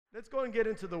Let's go and get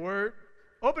into the Word.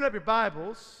 Open up your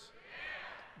Bibles.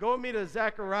 Go with me to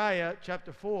Zechariah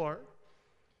chapter 4.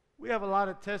 We have a lot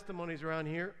of testimonies around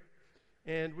here,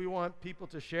 and we want people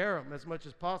to share them as much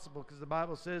as possible because the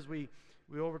Bible says we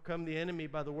overcome the enemy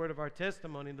by the word of our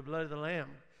testimony and the blood of the Lamb.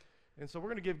 And so we're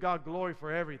going to give God glory for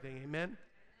everything. Amen?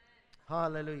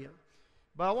 Hallelujah.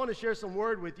 But I want to share some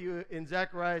word with you in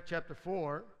Zechariah chapter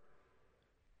 4.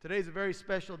 Today's a very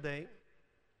special day.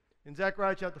 In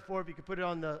Zechariah chapter 4, if you could put it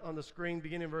on the screen,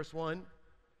 beginning in verse 1.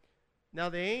 Now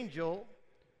the angel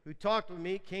who talked with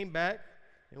me came back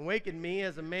and wakened me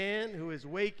as a man who is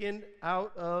wakened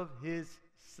out of his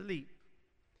sleep.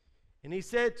 And he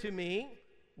said to me,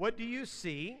 "What do you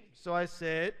see?" So I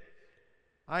said,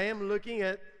 "I am looking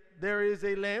at, there is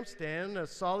a lampstand of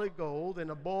solid gold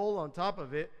and a bowl on top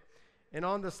of it, and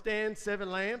on the stand 7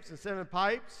 lamps and 7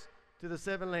 pipes to the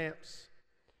 7 lamps.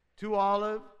 2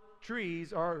 olive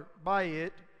trees are by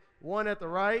it, one at the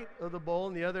right of the bowl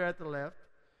and the other at the left."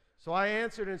 So I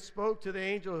answered and spoke to the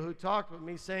angel who talked with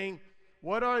me, saying,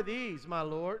 "What are these, my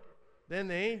Lord?" Then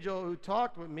the angel who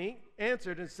talked with me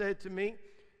answered and said to me,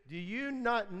 "Do you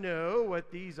not know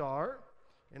what these are?"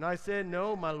 And I said,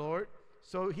 "No, my Lord."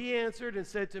 So he answered and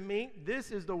said to me, "This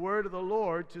is the word of the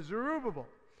Lord to Zerubbabel,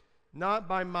 not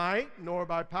by might nor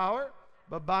by power,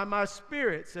 but by my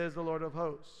spirit, says the Lord of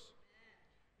hosts.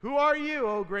 Who are you,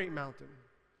 O great mountain?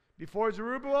 Before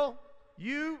Zerubbabel,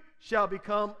 you shall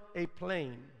become a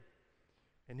plain.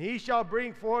 And he shall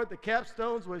bring forth the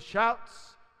capstones with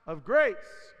shouts of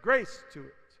grace to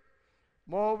it.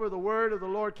 Moreover, the word of the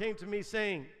Lord came to me,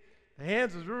 saying, the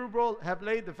hands of Zerubbabel have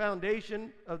laid the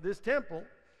foundation of this temple.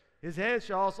 His hands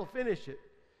shall also finish it.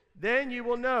 Then you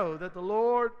will know that the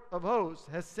Lord of hosts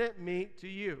has sent me to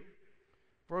you.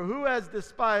 For who has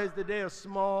despised the day of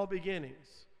small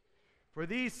beginnings? For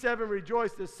these 7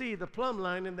 rejoice to see the plumb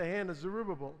line in the hand of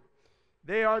Zerubbabel.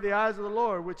 They are the eyes of the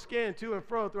Lord, which scan to and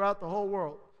fro throughout the whole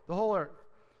world, the whole earth.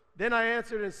 Then I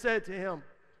answered and said to him,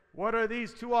 "What are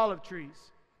these 2 olive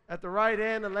trees? At the right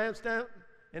hand, the lampstand,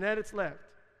 and at its left."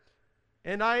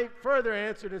 And I further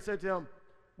answered and said to him,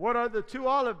 "What are the 2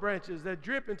 olive branches that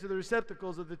drip into the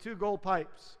receptacles of the 2 gold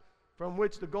pipes, from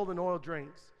which the golden oil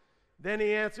drains?" Then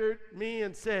he answered me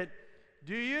and said,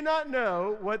 "Do you not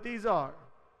know what these are?"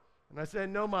 And I said,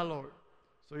 "No, my Lord."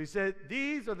 So he said,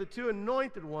 "These are the 2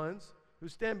 anointed ones who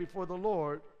stand before the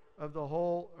Lord of the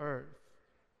whole earth."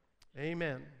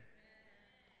 Amen.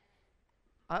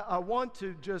 I want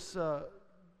to just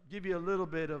give you a little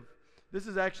bit of, this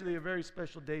is actually a very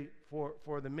special day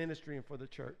for the ministry and for the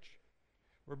church.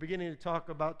 We're beginning to talk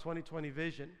about 2020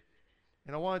 vision.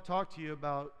 And I want to talk to you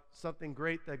about something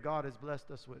great that God has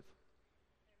blessed us with.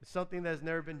 It's something that's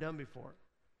never been done before.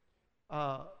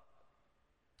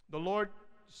 The Lord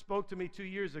spoke to me 2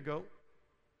 years ago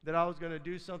that I was going to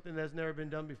do something that's never been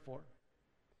done before.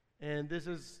 And this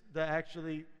is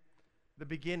actually the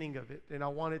beginning of it. And I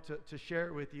wanted to share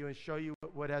it with you and show you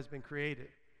what has been created.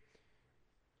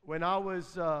 When I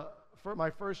was, for my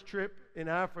first trip in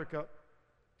Africa,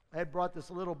 I had brought this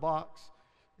little box.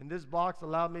 And this box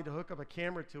allowed me to hook up a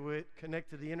camera to it, connect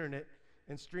to the internet,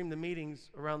 and stream the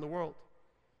meetings around the world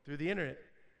through the internet.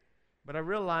 But I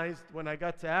realized when I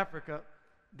got to Africa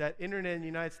that internet in the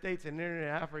United States and internet in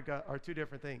Africa are 2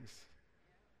 different things.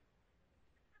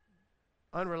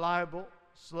 Unreliable,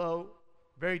 slow,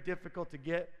 very difficult to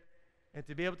get, and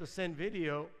to be able to send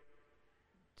video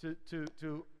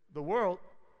to the world,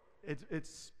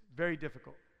 it's very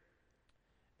difficult.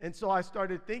 And so I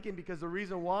started thinking, because the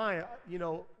reason why,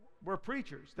 we're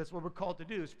preachers. That's what we're called to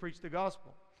do, is preach the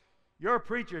gospel. You're a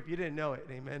preacher if you didn't know it,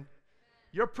 amen?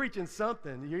 You're preaching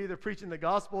something. You're either preaching the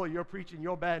gospel or you're preaching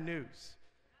your bad news.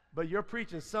 But you're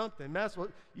preaching something. That's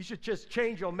what you should just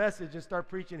change your message and start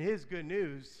preaching his good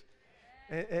news,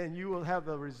 and you will have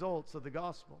the results of the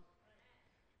gospel.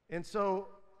 And so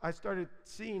I started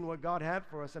seeing what God had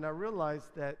for us, and I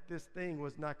realized that this thing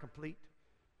was not complete.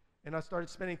 And I started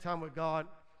spending time with God.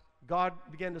 God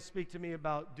began to speak to me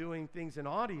about doing things in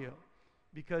audio,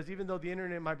 because even though the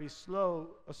internet might be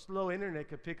slow, a slow internet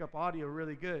could pick up audio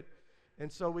really good.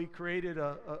 And so we created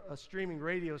a streaming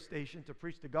radio station to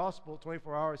preach the gospel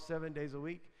 24 hours, 7 days a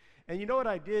week. And you know what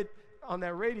I did on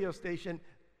that radio station?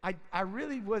 I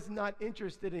really was not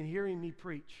interested in hearing me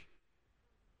preach.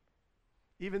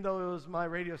 Even though it was my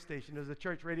radio station, it was a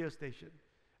church radio station.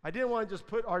 I didn't want to just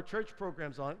put our church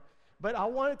programs on, but I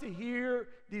wanted to hear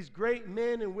these great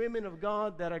men and women of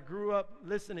God that I grew up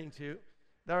listening to,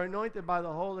 that are anointed by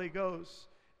the Holy Ghost.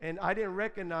 And I didn't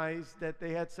recognize that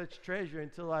they had such treasure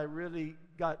until I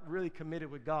got really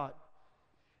committed with God.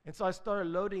 And so I started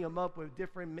loading them up with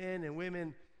different men and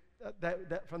women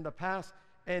that from the past.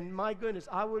 And my goodness,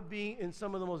 I would be in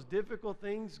some of the most difficult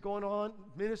things going on,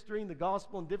 ministering the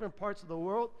gospel in different parts of the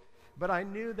world. But I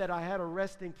knew that I had a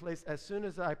resting place. As soon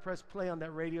as I pressed play on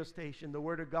that radio station, the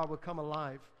Word of God would come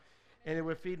alive. And it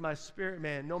would feed my spirit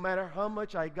man. No matter how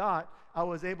much I got, I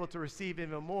was able to receive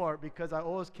even more because I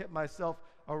always kept myself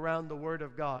around the Word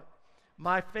of God.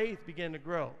 My faith began to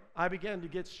grow. I began to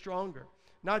get stronger.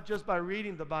 Not just by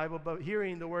reading the Bible, but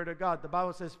hearing the Word of God. The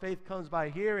Bible says faith comes by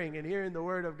hearing and hearing the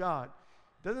Word of God.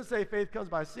 It doesn't say faith comes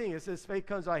by seeing. It says faith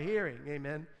comes by hearing.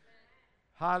 Amen.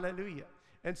 Hallelujah.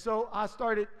 And so I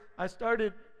started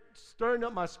stirring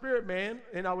up my spirit, man,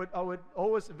 and I would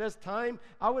always invest time.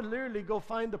 I would literally go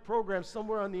find the programs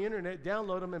somewhere on the internet,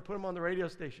 download them, and put them on the radio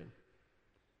station.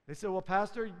 They said, well,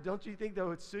 Pastor, don't you think they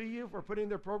would sue you for putting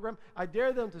their program? I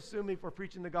dare them to sue me for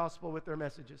preaching the gospel with their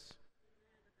messages.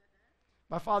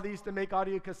 My father used to make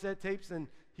audio cassette tapes, and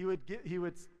he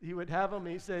would have them,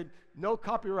 and he said, no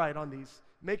copyright on these.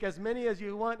 Make as many as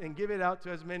you want and give it out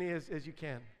to as many as you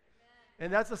can.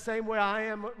 And that's the same way I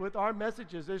am with our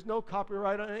messages. There's no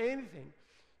copyright on anything.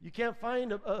 You can't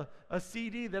find a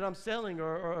CD that I'm selling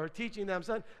or teaching that I'm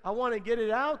selling. I want to get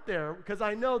it out there because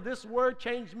I know this word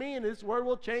changed me and this word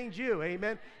will change you.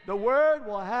 Amen. The word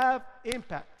will have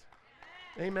impact.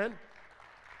 Amen.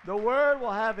 The word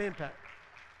will have impact.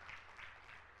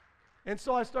 And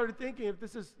so I started thinking, if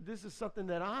this is something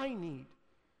that I need,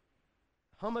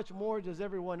 how much more does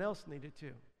everyone else need it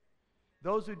too?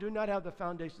 Those who do not have the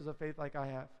foundations of faith like I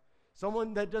have.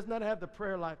 Someone that does not have the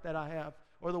prayer life that I have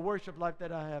or the worship life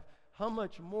that I have. How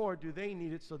much more do they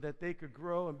need it so that they could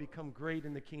grow and become great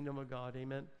in the kingdom of God?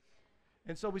 Amen.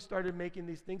 And so we started making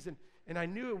these things, and I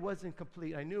knew it wasn't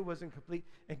complete. I knew it wasn't complete.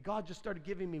 And God just started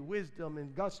giving me wisdom,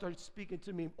 and God started speaking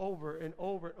to me over and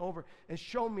over and over and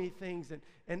showing me things.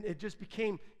 And it just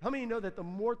became, how many know that the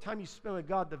more time you spend with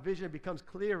God, the vision becomes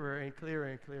clearer and clearer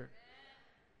and clearer?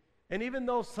 And even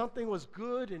though something was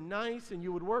good and nice and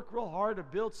you would work real hard to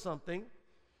build something,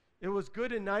 it was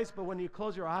good and nice, but when you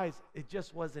close your eyes, it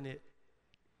just wasn't it.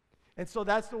 And so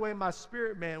that's the way my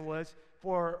spirit man was.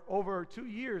 For over 2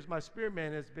 years, my spirit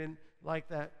man has been like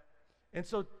that. And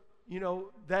so, you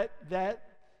know, that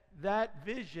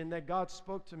vision that God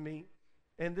spoke to me,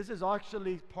 and this is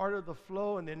actually part of the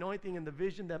flow and the anointing and the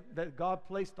vision that God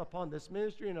placed upon this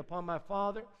ministry and upon my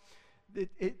father,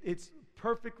 it's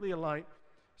perfectly aligned.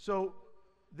 So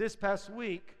this past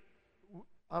week,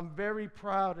 I'm very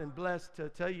proud and blessed to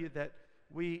tell you that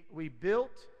we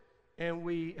built and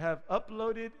we have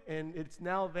uploaded, and it's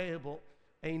now available,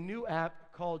 a new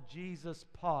app called Jesus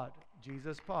Pod.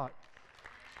 Jesus Pod.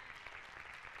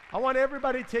 I want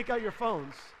everybody to take out your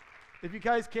phones. If you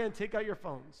guys can, take out your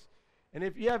phones. And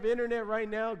if you have internet right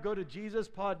now, go to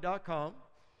jesuspod.com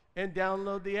and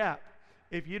download the app.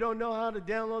 If you don't know how to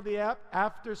download the app,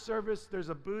 after service, there's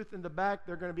a booth in the back.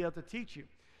 They're going to be able to teach you.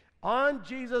 On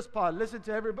Jesus Pod, listen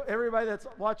to everybody that's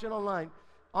watching online.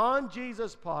 On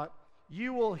Jesus Pod,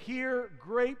 you will hear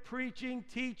great preaching,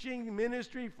 teaching,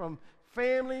 ministry from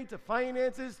family to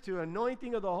finances to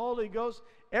anointing of the Holy Ghost,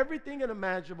 everything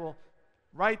unimaginable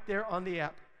right there on the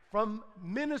app. From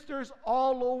ministers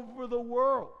all over the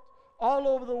world. All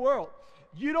over the world.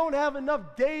 You don't have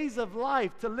enough days of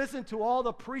life to listen to all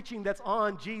the preaching that's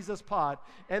on Jesus Pod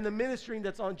and the ministering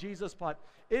that's on Jesus Pod.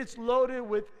 It's loaded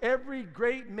with every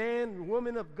great man and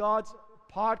woman of God's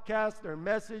podcasts, their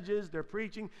messages, their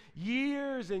preaching,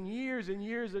 years and years and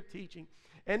years of teaching.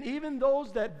 And even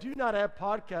those that do not have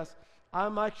podcasts,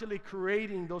 I'm actually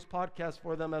creating those podcasts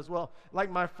for them as well.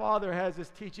 Like my father has his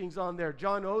teachings on there.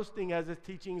 John Osteen has his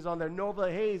teachings on there.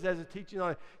 Nova Hayes has his teaching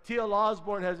on it. T.L.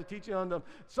 Osborne has a teaching on them.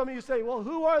 Some of you say, well,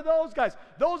 who are those guys?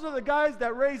 Those are the guys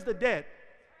that raised the dead.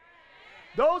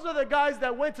 Those are the guys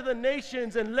that went to the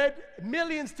nations and led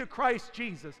millions to Christ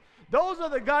Jesus. Those are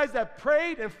the guys that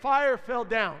prayed and fire fell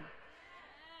down.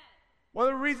 One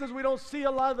of the reasons we don't see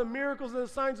a lot of the miracles and the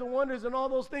signs and wonders and all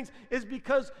those things is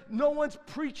because no one's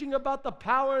preaching about the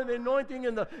power and the anointing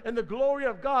and the glory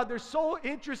of God. They're so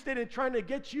interested in trying to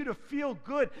get you to feel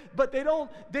good, but they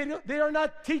are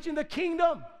not teaching the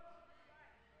kingdom.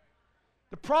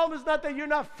 The problem is not that you're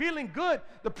not feeling good.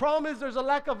 The problem is there's a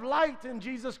lack of light in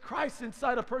Jesus Christ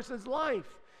inside a person's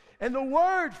life. And the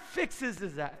Word fixes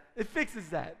that. It fixes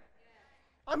that.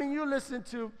 I mean, you listen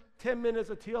to 10 minutes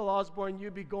of T.L. Osborne,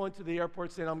 you'd be going to the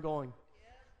airport saying, I'm going.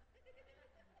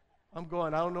 I'm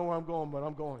going. I don't know where I'm going, but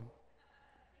I'm going.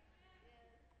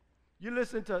 You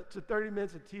listen to 30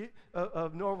 minutes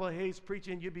of Norval Hayes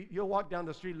preaching, you'll walk down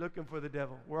the street looking for the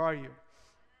devil. Where are you?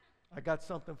 I got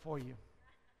something for you.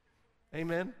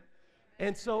 Amen?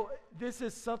 And so this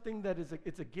is something that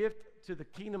it's a gift to the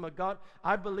kingdom of God.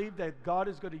 I believe that God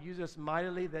is going to use us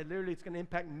mightily, that literally it's going to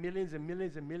impact millions and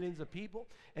millions and millions of people,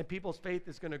 and people's faith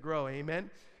is going to grow.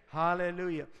 Amen.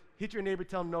 Hallelujah. Hit your neighbor,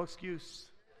 tell them no excuse.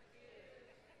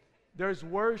 There's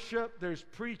worship, there's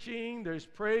preaching, there's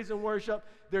praise and worship,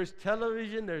 there's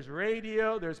television, there's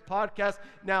radio, there's podcasts.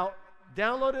 Now,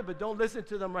 download it, but don't listen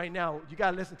to them right now. You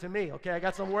got to listen to me, okay? I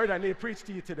got some word I need to preach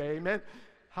to you today, amen?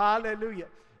 Hallelujah.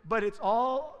 But it's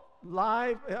all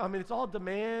live. I mean, it's all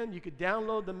demand. You could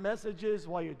download the messages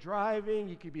while you're driving.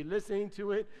 You could be listening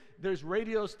to it. There's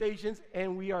radio stations,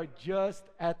 and we are just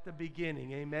at the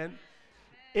beginning, amen?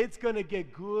 It's going to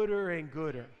get gooder and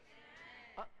gooder.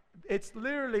 It's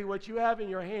literally what you have in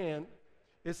your hand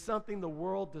is something the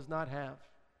world does not have.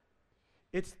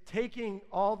 It's taking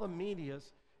all the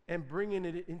medias and bringing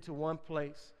it into one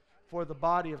place for the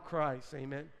body of Christ.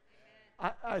 Amen.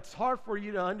 It's hard for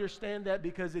you to understand that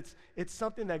because it's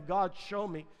something that God showed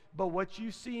me. But what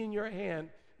you see in your hand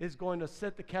is going to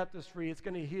set the captives free. It's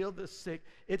going to heal the sick.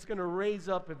 It's going to raise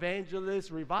up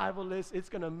evangelists, revivalists. It's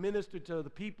going to minister to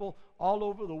the people all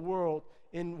over the world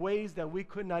in ways that we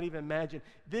could not even imagine.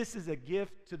 This is a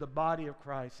gift to the body of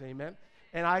Christ. Amen.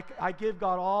 And I give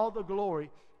God all the glory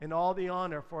and all the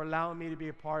honor for allowing me to be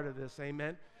a part of this.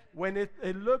 Amen. When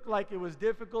it looked like it was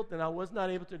difficult and I was not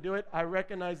able to do it, I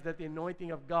recognized that the anointing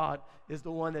of God is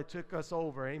the one that took us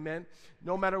over. Amen.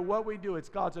 No matter what we do, it's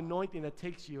God's anointing that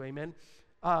takes you. Amen.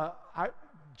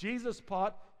 Jesus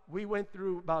Pot, we went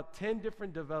through about 10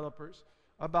 different developers,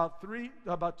 about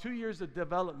 2 years of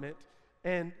development,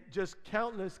 and just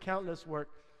countless work.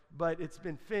 But it's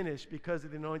been finished because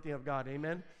of the anointing of God.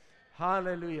 Amen.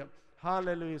 Hallelujah.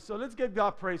 Hallelujah. So let's give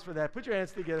God praise for that. Put your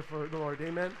hands together for the Lord.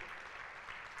 Amen.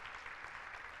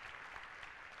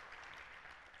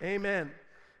 Amen.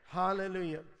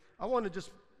 Hallelujah. I want to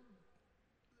just,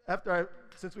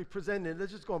 since we presented,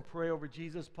 let's just go and pray over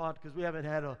Jesus Pod because we haven't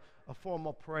had a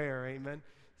formal prayer. Amen.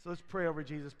 So let's pray over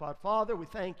Jesus Pod. Father, we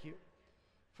thank you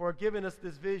for giving us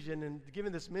this vision and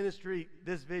giving this ministry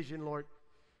this vision, Lord.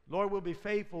 Lord, we'll be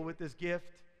faithful with this gift.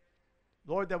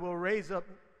 Lord, that we'll raise up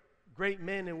great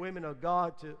men and women of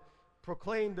God to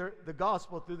proclaim the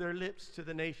gospel through their lips to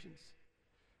the nations.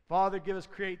 Father, give us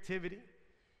creativity.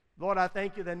 Lord, I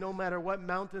thank you that no matter what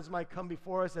mountains might come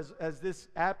before us as this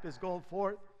app is going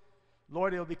forth,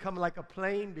 Lord, it'll become like a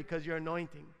plain because of your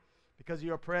anointing, because of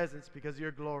your presence, because of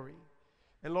your glory.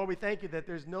 And Lord, we thank you that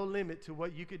there's no limit to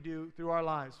what you could do through our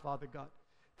lives, Father God.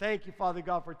 Thank you, Father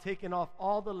God, for taking off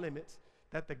all the limits,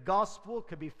 that the gospel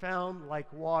could be found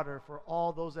like water for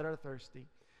all those that are thirsty.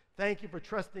 Thank you for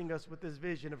trusting us with this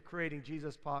vision of creating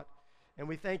Jesus Pot. And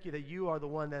we thank you that you are the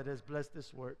one that has blessed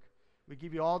this work. We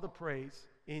give you all the praise.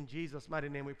 In Jesus' mighty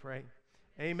name we pray.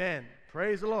 Amen.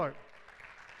 Praise the Lord.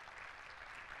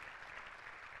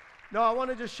 Now, I want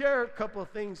to just share a couple of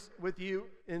things with you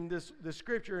in this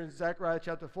scripture in Zechariah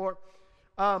chapter 4.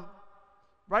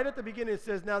 Right at the beginning it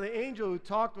says, "Now the angel who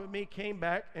talked with me came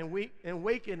back and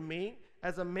wakened me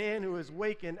as a man who is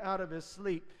wakened out of his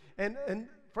sleep." And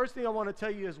first thing I want to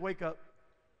tell you is wake up.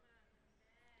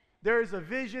 There is a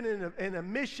vision and a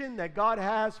mission that God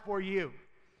has for you.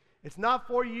 It's not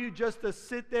for you just to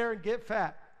sit there and get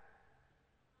fat.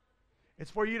 It's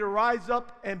for you to rise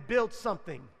up and build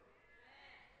something.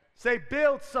 Say,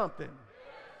 build something.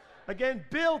 Again,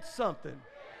 build something.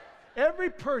 Every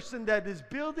person that is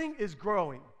building is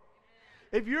growing.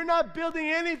 If you're not building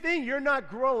anything, you're not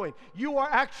growing. You are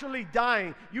actually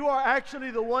dying. You are actually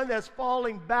the one that's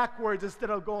falling backwards instead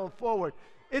of going forward.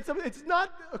 It's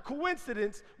not a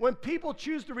coincidence when people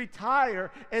choose to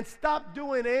retire and stop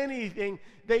doing anything,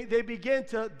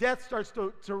 death starts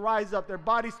to rise up. Their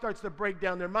body starts to break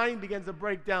down. Their mind begins to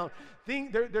break down.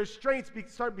 Their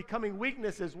strengths start becoming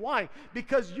weaknesses. Why?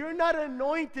 Because you're not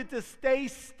anointed to stay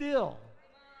still.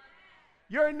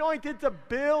 You're anointed to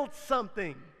build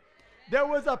something. There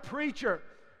was a preacher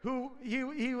who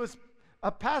he was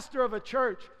a pastor of a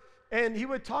church, and he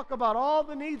would talk about all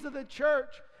the needs of the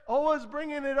church. Always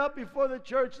bringing it up before the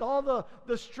church, all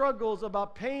the struggles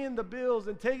about paying the bills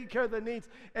and taking care of the needs.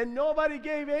 And nobody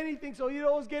gave anything, so he'd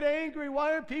always get angry.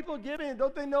 Why aren't people giving?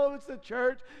 Don't they know it's the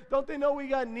church? Don't they know we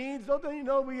got needs? Don't they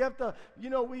know we have to,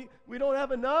 we don't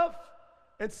have enough?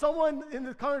 And someone in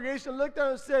the congregation looked at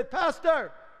him and said,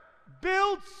 "Pastor,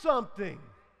 build something."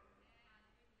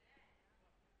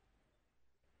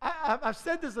 I've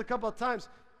said this a couple of times.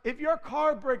 If your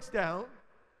car breaks down,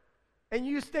 and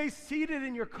you stay seated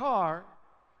in your car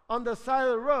on the side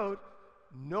of the road,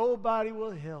 nobody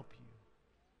will help you.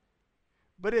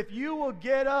 But if you will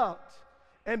get up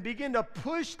and begin to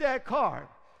push that car,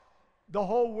 the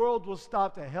whole world will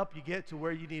stop to help you get to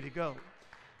where you need to go.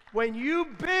 When you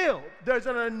build, there's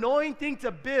an anointing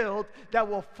to build that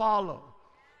will follow.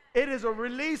 It is a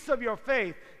release of your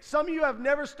faith. Some of you have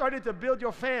never started to build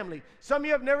your family. Some of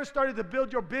you have never started to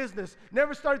build your business,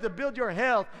 never started to build your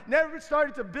health, never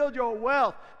started to build your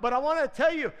wealth. But I want to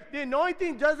tell you, the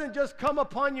anointing doesn't just come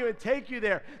upon you and take you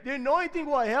there. The anointing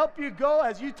will help you go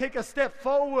as you take a step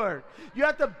forward. You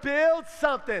have to build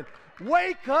something.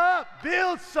 Wake up,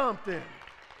 build something.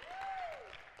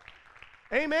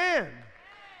 Amen.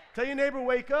 Tell your neighbor,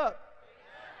 wake up.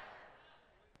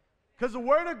 Because the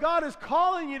Word of God is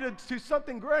calling you to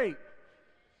something great.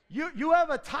 You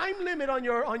have a time limit on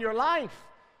your life.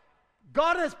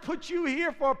 God has put you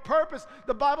here for a purpose.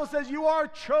 The Bible says you are a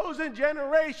chosen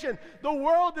generation. The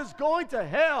world is going to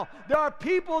hell. There are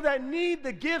people that need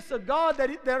the gifts of God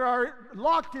that are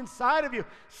locked inside of you.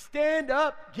 Stand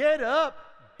up, get up,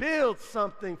 build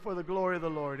something for the glory of the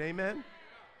Lord. Amen?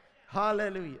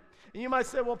 Hallelujah. And you might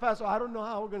say, well, Pastor, I don't know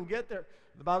how we're going to get there.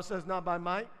 The Bible says not by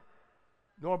might,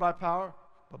 nor by power,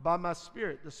 but by my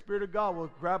Spirit. The Spirit of God will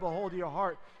grab a hold of your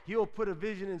heart. He will put a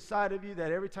vision inside of you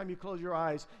that every time you close your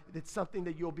eyes, it's something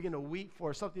that you'll begin to weep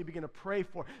for, something you begin to pray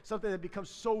for, something that becomes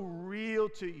so real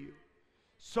to you.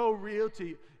 So real to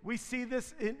you. We see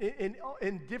this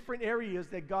in different areas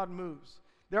that God moves.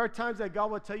 There are times that God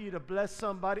will tell you to bless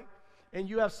somebody, and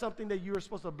you have something that you are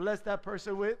supposed to bless that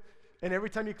person with. And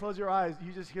every time you close your eyes,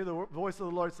 you just hear the voice of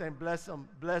the Lord saying, bless them,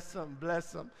 bless them,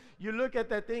 bless them. You look at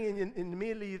that thing and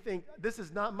immediately you think, this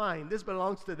is not mine. This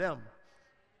belongs to them.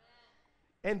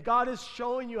 And God is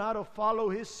showing you how to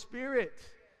follow His Spirit.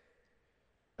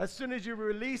 As soon as you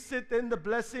release it, then the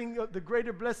blessing, the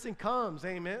greater blessing comes.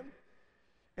 Amen.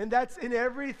 And that's in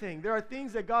everything. There are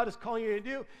things that God is calling you to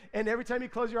do. And every time you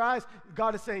close your eyes,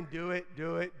 God is saying, do it,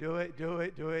 do it, do it, do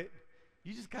it, do it.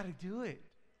 You just got to do it.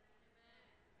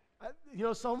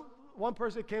 One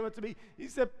person came up to me. He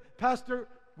said, Pastor,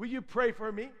 will you pray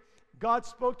for me? God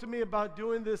spoke to me about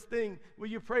doing this thing. Will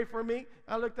you pray for me?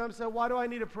 I looked at him and said, why do I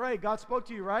need to pray? God spoke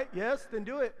to you, right? Yes, then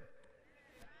do it.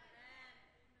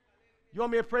 You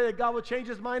want me to pray that God will change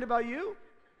His mind about you?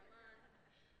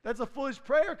 That's a foolish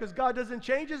prayer because God doesn't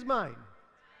change His mind.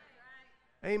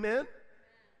 Amen?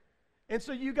 And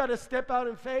so you got to step out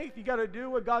in faith. You got to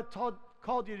do what God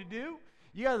called you to do.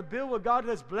 You got to build what God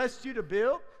has blessed you to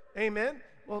build. Amen.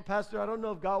 Well, Pastor, I don't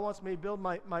know if God wants me to build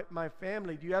my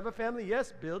family. Do you have a family?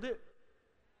 Yes, build it.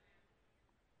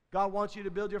 God wants you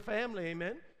to build your family.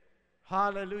 Amen.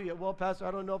 Hallelujah. Well, Pastor,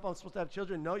 I don't know if I'm supposed to have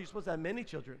children. No, you're supposed to have many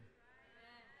children.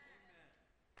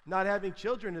 Not having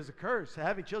children is a curse.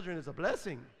 Having children is a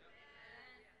blessing.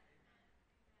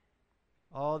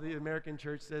 All the American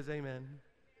church says amen.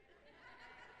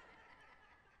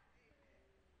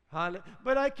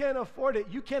 But I can't afford it.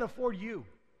 You can't afford you.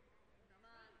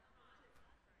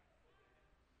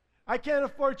 I can't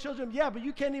afford children. Yeah, but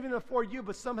you can't even afford you,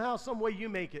 but somehow, some way you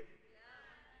make it.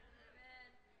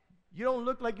 You don't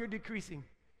look like you're decreasing.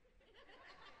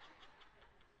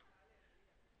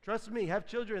 Trust me, have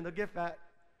children, they'll get fat.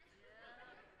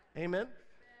 Amen.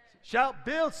 Shout,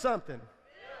 build something.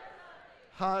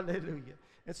 Hallelujah.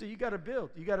 And so you got to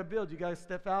build. You got to build. You got to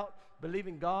step out, believe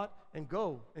in God, and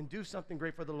go and do something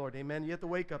great for the Lord. Amen. You have to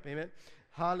wake up. Amen.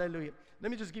 Hallelujah.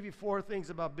 Let me just give you 4 things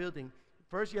about building.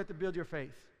 First, you have to build your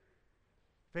faith.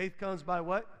 Faith comes by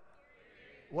what?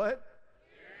 What?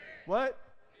 What?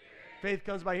 Faith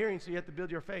comes by hearing, so you have to build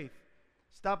your faith.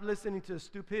 Stop listening to the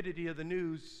stupidity of the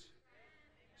news.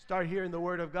 Start hearing the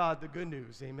Word of God, the good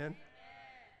news. Amen.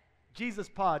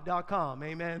 JesusPod.com.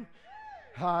 Amen.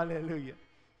 Hallelujah.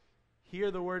 Hear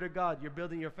the Word of God. You're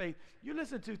building your faith. You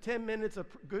listen to 10 minutes of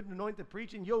good anointed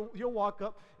preaching. You'll walk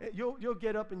up. You'll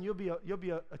get up and you'll be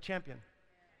a champion.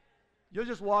 You'll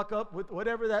just walk up with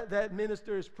whatever that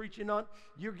minister is preaching on.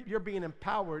 You're being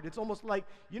empowered. It's almost like,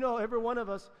 every one of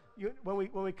us, when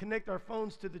we connect our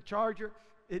phones to the charger,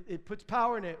 it puts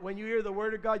power in it. When you hear the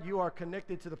Word of God, you are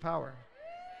connected to the power.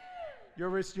 You're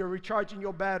recharging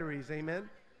your batteries. Amen.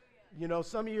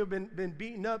 Some of you have been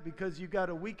beaten up because you got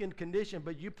a weakened condition,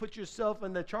 but you put yourself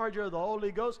in the charger of the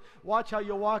Holy Ghost. Watch how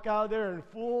you walk out there in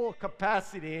full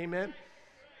capacity. Amen.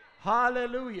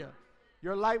 Hallelujah.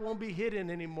 Your light won't be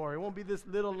hidden anymore. It won't be this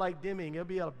little light dimming. It'll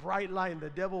be a bright light, and the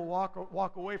devil will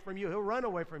walk away from you. He'll run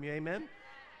away from you. Amen.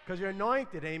 Because you're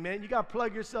anointed. Amen. You got to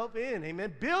plug yourself in.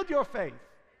 Amen. Build your faith.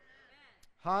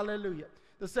 Hallelujah.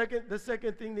 The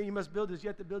second thing that you must build is you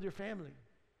have to build your family.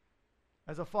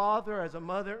 As a father, as a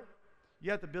mother,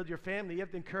 you have to build your family. You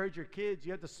have to encourage your kids.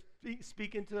 You have to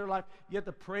speak into their life. You have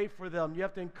to pray for them. You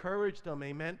have to encourage them.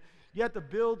 Amen. You have to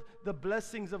build the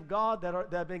blessings of God that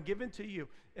have been given to you.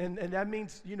 And that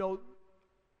means,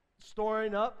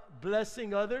 storing up,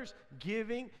 blessing others,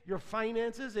 giving your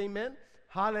finances. Amen.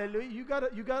 Hallelujah.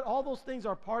 You got all those things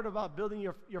are part about building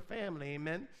your family.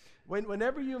 Amen.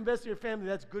 Whenever you invest in your family,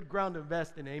 that's good ground to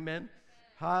invest in. Amen.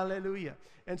 Hallelujah.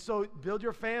 And so build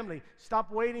your family.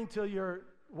 Stop waiting till you're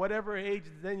whatever age,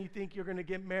 then you think you're going to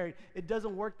get married. It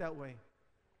doesn't work that way.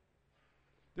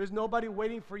 There's nobody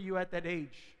waiting for you at that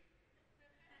age.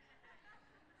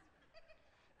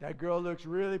 That girl looks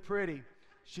really pretty.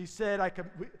 She said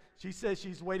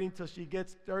she's waiting till she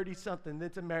gets 30-something, then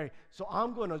to marry. So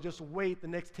I'm going to just wait the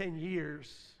next 10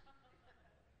 years.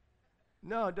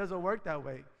 No, it doesn't work that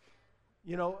way.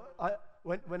 You know,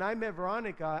 when I met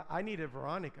Veronica, I needed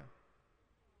Veronica.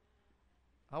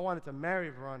 I wanted to marry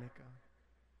Veronica.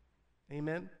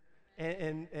 Amen.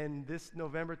 And this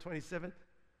November 27th,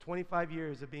 25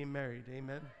 years of being married.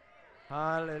 Amen.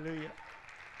 Hallelujah.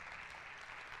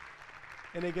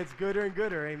 And it gets gooder and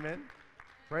gooder. Amen.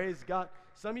 Praise God.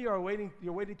 Some of you are waiting.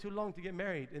 You're waiting too long to get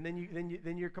married, and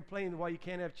then you're complaining why you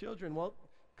can't have children. Well,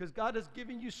 because God is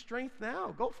giving you strength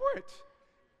now. Go for it.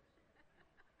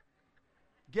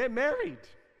 Get married.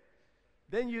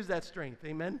 Then use that strength.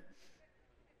 Amen.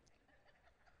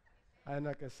 I'm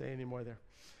not going to say any more there.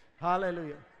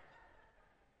 Hallelujah.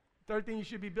 Third thing you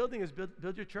should be building is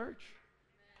build your church.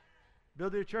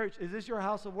 Build your church. Is this your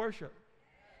house of worship?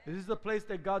 Is this the place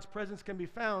that God's presence can be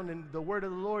found and the word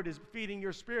of the Lord is feeding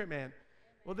your spirit, man?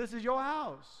 Well, this is your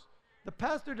house. The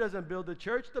pastor doesn't build the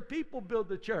church. The people build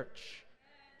the church.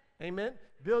 Amen.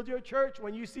 Build your church.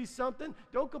 When you see something,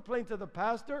 don't complain to the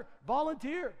pastor.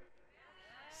 Volunteer.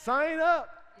 Sign up.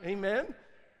 Amen.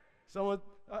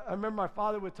 I remember my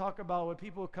father would talk about when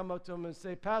people would come up to him and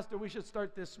say, Pastor, we should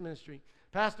start this ministry.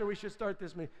 Pastor, we should start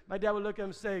this ministry. My dad would look at him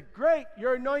and say, great,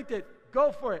 you're anointed.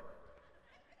 Go for it.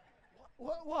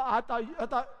 Well, I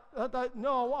thought,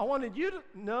 no, I wanted you to.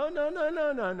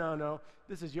 No.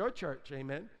 This is your church,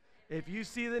 amen. If you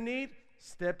see the need,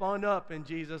 step on up in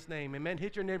Jesus' name, amen.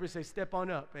 Hit your neighbor and say, step on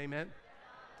up, amen.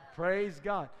 Praise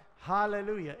God.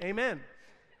 Hallelujah, amen.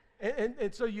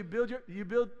 And so you build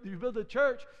the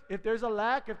church. If there's a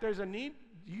lack, if there's a need,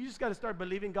 you just got to start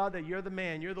believing God that you're the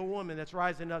man, you're the woman that's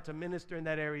rising up to minister in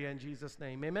that area in Jesus'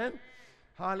 name. Amen?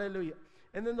 Hallelujah.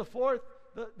 And then the fourth,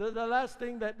 the last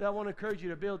thing that I want to encourage you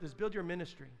to build is build your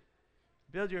ministry.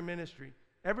 Build your ministry.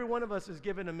 Every one of us is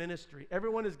given a ministry.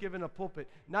 Everyone is given a pulpit.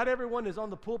 Not everyone is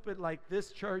on the pulpit like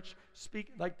this church,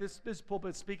 like this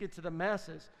pulpit speaking to the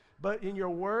masses. But in your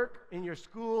work, in your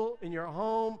school, in your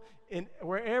home, in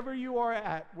wherever you are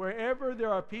at, wherever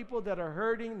there are people that are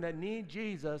hurting, that need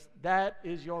Jesus, that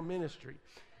is your ministry.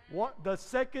 The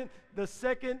second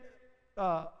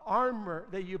armor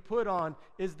that you put on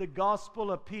is the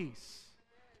gospel of peace.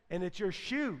 And it's your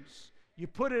shoes. You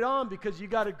put it on because you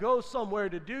got to go somewhere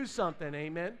to do something,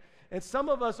 amen? And some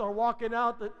of us are walking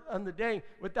out on the day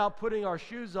without putting our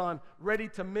shoes on, ready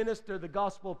to minister the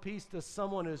gospel of peace to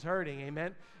someone who's hurting,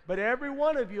 amen? But every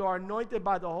one of you are anointed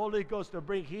by the Holy Ghost to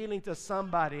bring healing to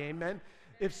somebody, amen?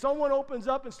 If someone opens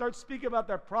up and starts speaking about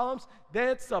their problems,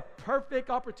 that's a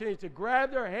perfect opportunity to grab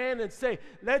their hand and say,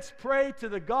 let's pray to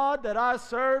the God that I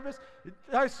serve.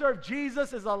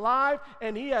 Jesus is alive,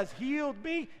 and he has healed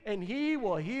me, and he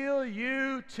will heal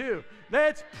you too.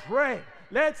 Let's pray.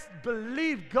 Let's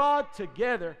believe God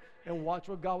together and watch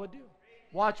what God would do.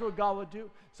 Watch what God would do.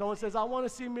 Someone says, I want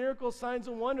to see miracles, signs,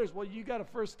 and wonders. Well, you got to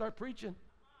first start preaching.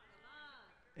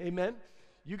 Amen.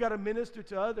 You got to minister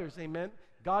to others. Amen.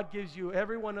 God gives you,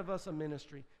 every one of us, a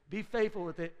ministry. Be faithful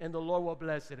with it, and the Lord will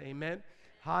bless it. Amen.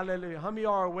 Hallelujah. How many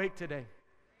are awake today?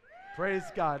 Praise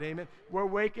God. Amen. We're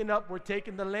waking up. We're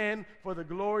taking the land for the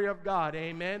glory of God.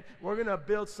 Amen. We're going to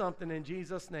build something in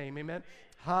Jesus' name. Amen.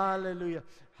 Hallelujah.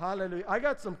 Hallelujah. I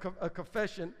got a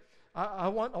confession. I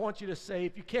want you to say,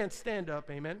 if you can't, stand up.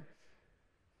 Amen.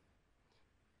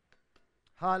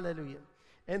 Hallelujah.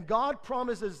 And God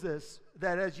promises this,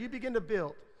 that as you begin to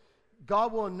build,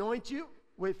 God will anoint you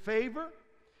with favor.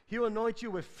 He'll anoint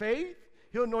you with faith.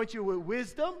 He'll anoint you with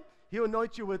wisdom. He'll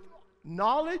anoint you with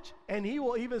knowledge. And he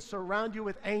will even surround you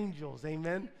with angels.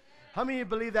 Amen. How many of you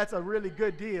believe that's a really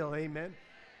good deal? Amen.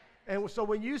 And so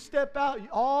when you step out,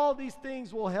 all these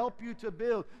things will help you to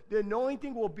build. The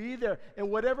anointing will be there.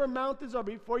 And whatever mountains are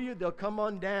before you, they'll come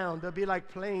on down. They'll be like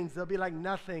plains. They'll be like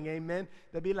nothing. Amen.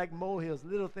 They'll be like molehills,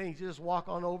 little things. You just walk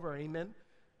on over. Amen.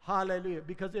 Hallelujah.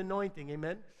 Because the anointing.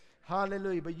 Amen.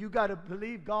 Hallelujah. But you got to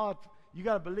believe God. You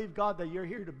got to believe God that you're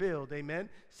here to build. Amen.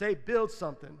 Say, build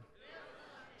something.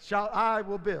 Shout, I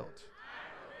will build.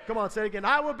 Come on, say it again.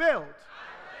 I will build.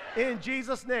 In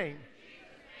Jesus' name.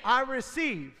 I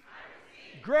receive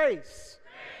grace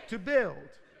to build.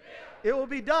 It will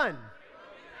be done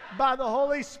by the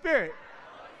Holy Spirit.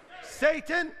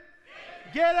 Satan,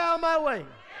 get out of my way.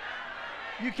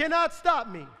 You cannot stop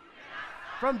me.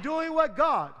 from doing what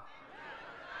God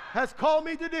has called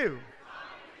me to do.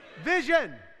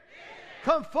 Vision,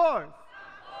 come forth.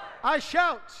 I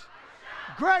shout,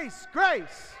 grace,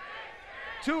 grace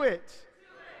to it.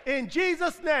 In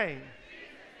Jesus' name,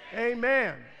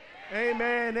 amen.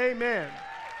 Amen, amen.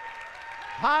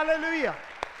 Hallelujah.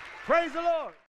 Praise the Lord.